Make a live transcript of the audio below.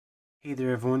Hey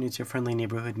there everyone, it's your friendly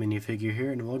neighborhood minifigure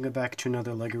here, and welcome back to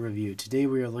another LEGO review. Today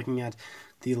we are looking at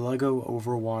the LEGO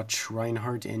Overwatch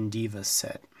Reinhardt and Diva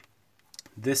set.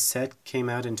 This set came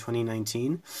out in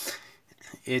 2019.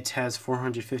 It has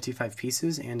 455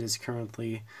 pieces and is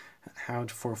currently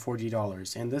out for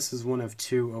 $40. And this is one of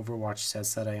two Overwatch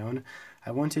sets that I own. I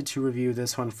wanted to review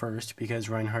this one first because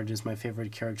Reinhardt is my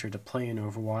favorite character to play in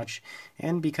Overwatch,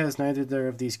 and because neither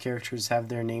of these characters have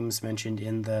their names mentioned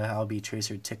in the I'll Be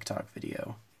Tracer TikTok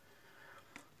video.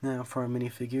 Now for our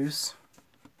minifigures.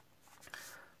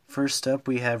 First up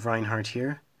we have Reinhardt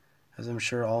here, as I'm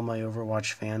sure all my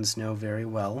Overwatch fans know very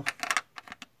well.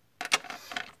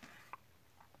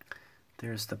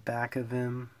 There's the back of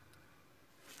him.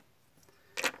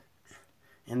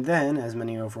 And then, as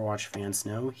many Overwatch fans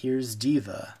know, here's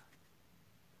Diva.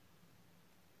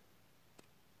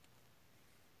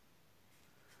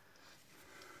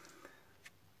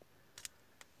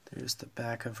 There's the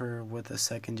back of her with a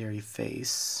secondary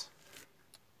face.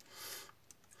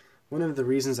 One of the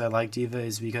reasons I like Diva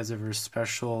is because of her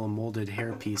special molded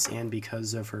hairpiece and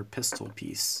because of her pistol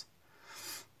piece.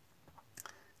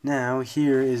 Now,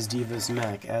 here is Diva's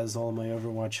mech, as all my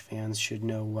Overwatch fans should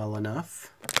know well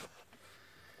enough.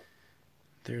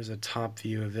 There's a top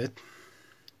view of it.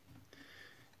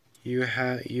 You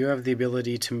have the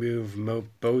ability to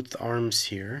move both arms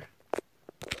here.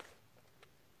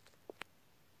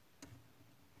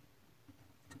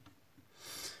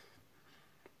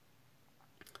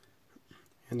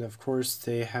 And of course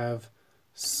they have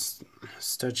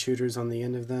stud shooters on the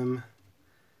end of them.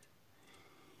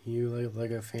 You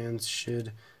LEGO fans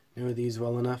should know these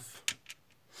well enough.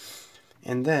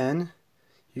 And then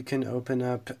you can open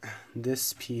up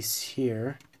this piece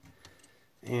here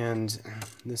and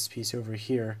this piece over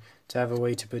here to have a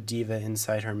way to put Diva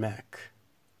inside her mech.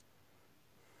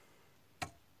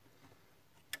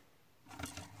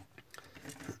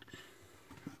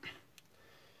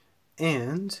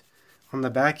 And on the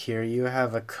back here you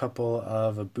have a couple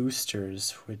of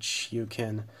boosters, which you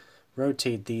can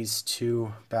rotate these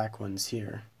two back ones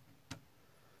here.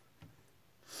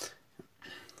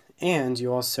 And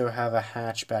you also have a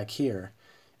hatch back here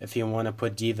if you want to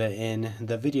put Diva in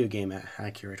the video game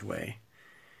accurate way.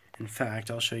 In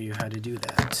fact, I'll show you how to do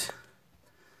that.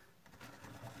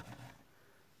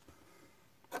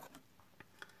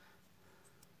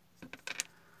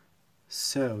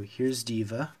 So here's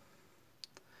Diva.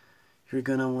 You're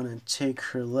going to want to take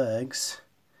her legs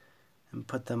and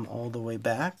put them all the way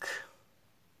back.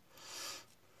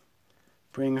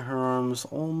 Bring her arms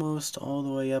almost all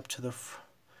the way up to the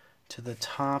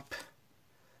top,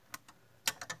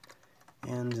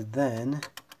 and then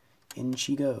in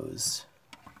she goes.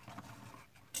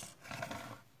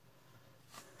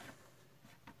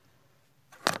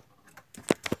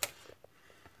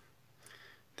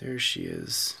 There she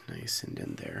is, nice and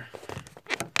in there.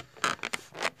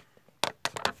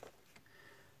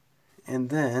 And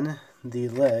then the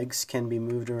legs can be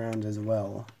moved around as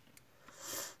well.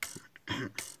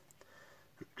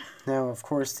 Now, of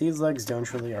course, these legs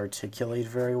don't really articulate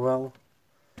very well.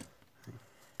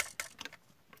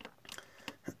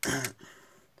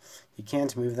 You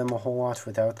can't move them a whole lot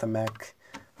without the mech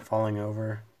falling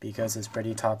over because it's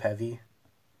pretty top heavy.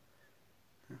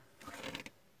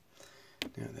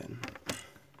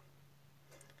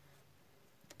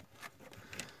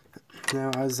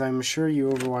 Now, as I'm sure you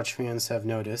Overwatch fans have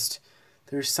noticed,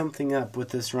 there's something up with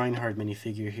this Reinhardt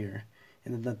minifigure here.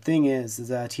 And the thing is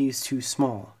that he's too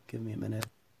small. Give me a minute.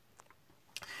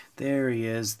 There he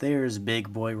is. There's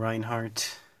big boy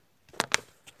Reinhardt.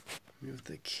 Move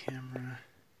the camera.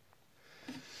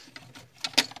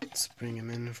 Let's bring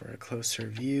him in for a closer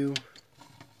view.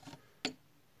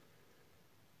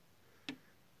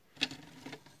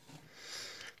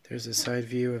 There's a side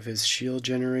view of his shield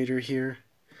generator here.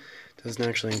 Doesn't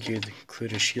actually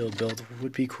include a shield build.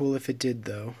 Would be cool if it did,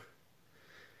 though.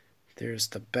 There's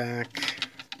the back,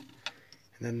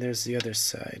 and then there's the other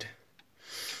side.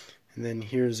 And then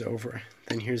here's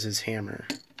his hammer.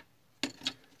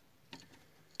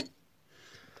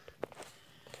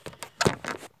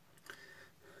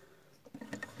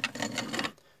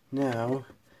 Now,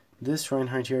 this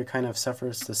Reinhardt here kind of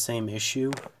suffers the same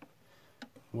issue,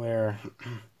 where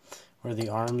the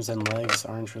arms and legs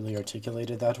aren't really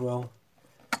articulated that well,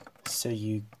 so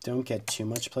you don't get too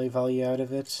much play value out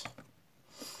of it.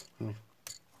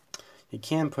 You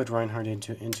can put Reinhardt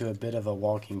into a bit of a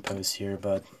walking pose here,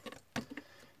 but it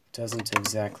doesn't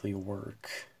exactly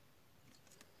work.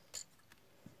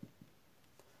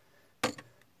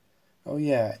 Oh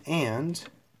yeah, and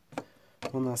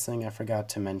one last thing I forgot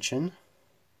to mention.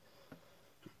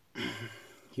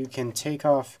 You can take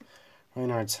off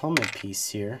Reinhardt's helmet piece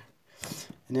here,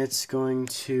 and it's going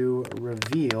to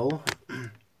reveal.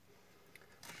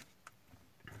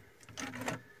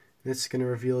 It's going to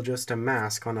reveal just a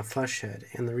mask on a flesh head,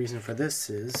 and the reason for this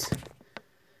is.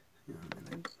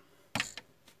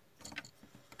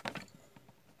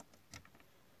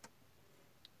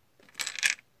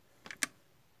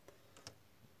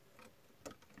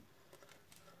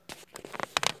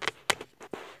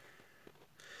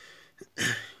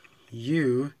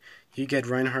 You get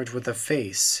Reinhardt with a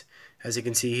face. As you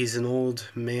can see, he's an old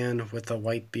man with a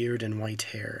white beard and white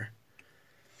hair.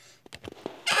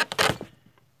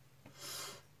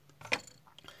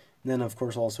 Then, of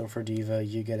course, also for D.Va,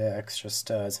 you get extra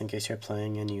studs in case you're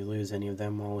playing and you lose any of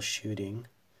them while shooting.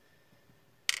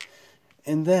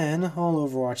 And then, all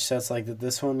Overwatch sets like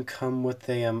this one come with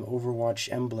a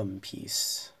Overwatch emblem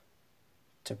piece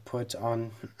to put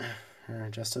on her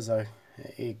just as a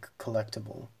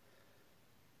collectible.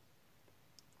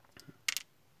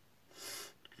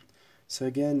 So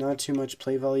again, not too much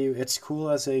play value. It's cool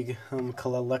as a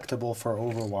collectible for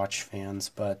Overwatch fans,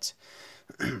 but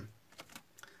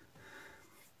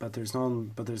there's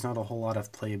not a whole lot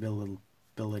of playability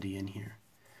in here.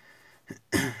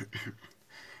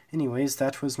 Anyways,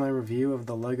 that was my review of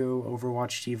the LEGO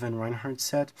Overwatch D.Va and Reinhardt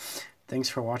set. Thanks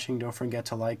for watching. Don't forget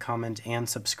to like, comment, and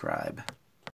subscribe.